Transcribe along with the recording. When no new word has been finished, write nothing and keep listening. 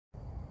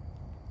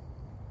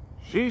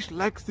Sheesh,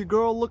 Lexi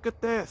girl, look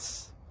at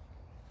this.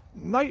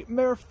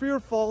 Nightmare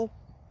Fearfall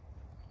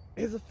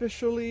is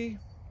officially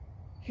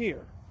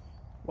here.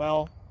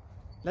 Well,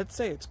 let's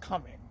say it's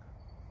coming.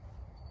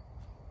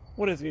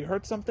 What is it, you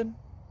heard something?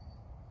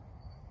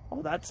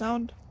 Oh, that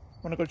sound?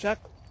 Wanna go check?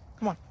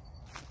 Come on.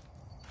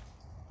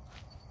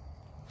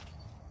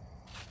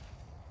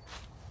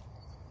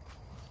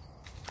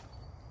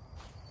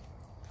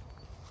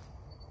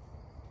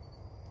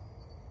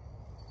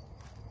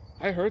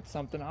 I heard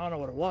something, I don't know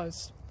what it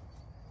was.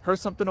 Heard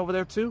something over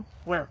there too?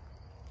 Where?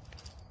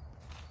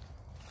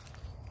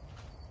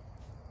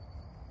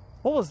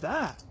 What was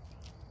that?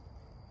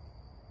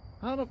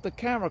 I don't know if the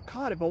camera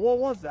caught it, but what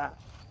was that?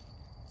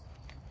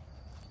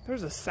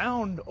 There's a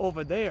sound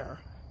over there.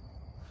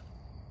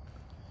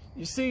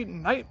 You see,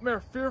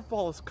 Nightmare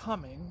Fearfall is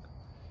coming,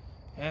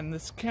 and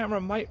this camera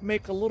might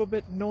make a little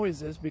bit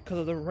noises because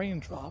of the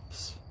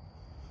raindrops.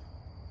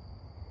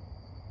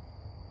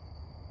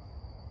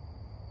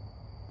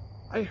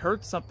 I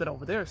heard something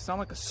over there. It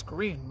sounded like a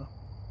scream.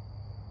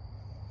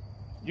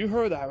 You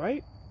heard that,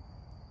 right?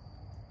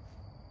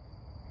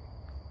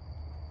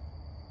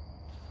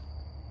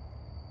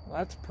 Well,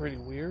 that's pretty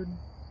weird.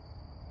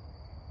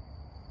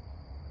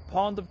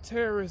 Pond of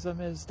Terrorism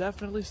is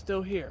definitely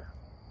still here.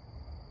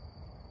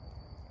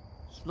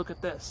 Just look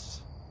at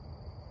this.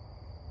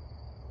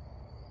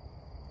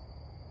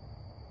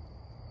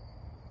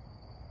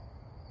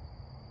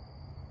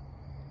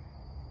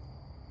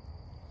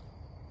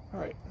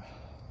 Alright.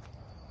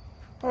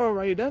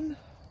 Alright then.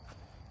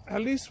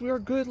 At least we are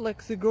good,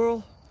 Lexi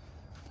girl.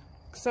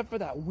 Except for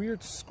that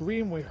weird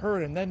scream we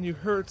heard, and then you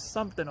heard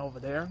something over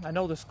there. I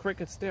know there's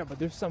crickets there, but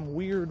there's some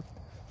weird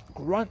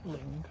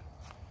gruntling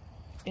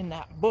in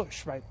that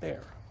bush right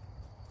there.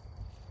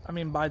 I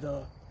mean, by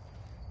the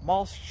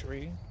moss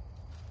tree.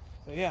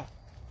 So yeah.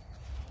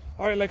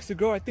 Alright, Lexi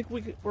girl, I think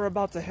we're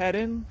about to head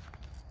in.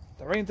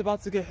 The rain's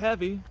about to get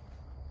heavy.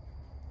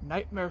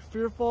 Nightmare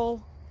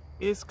Fearfall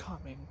is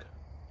coming.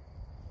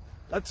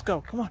 Let's go,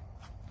 come on.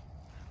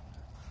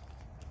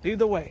 Lead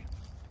the way.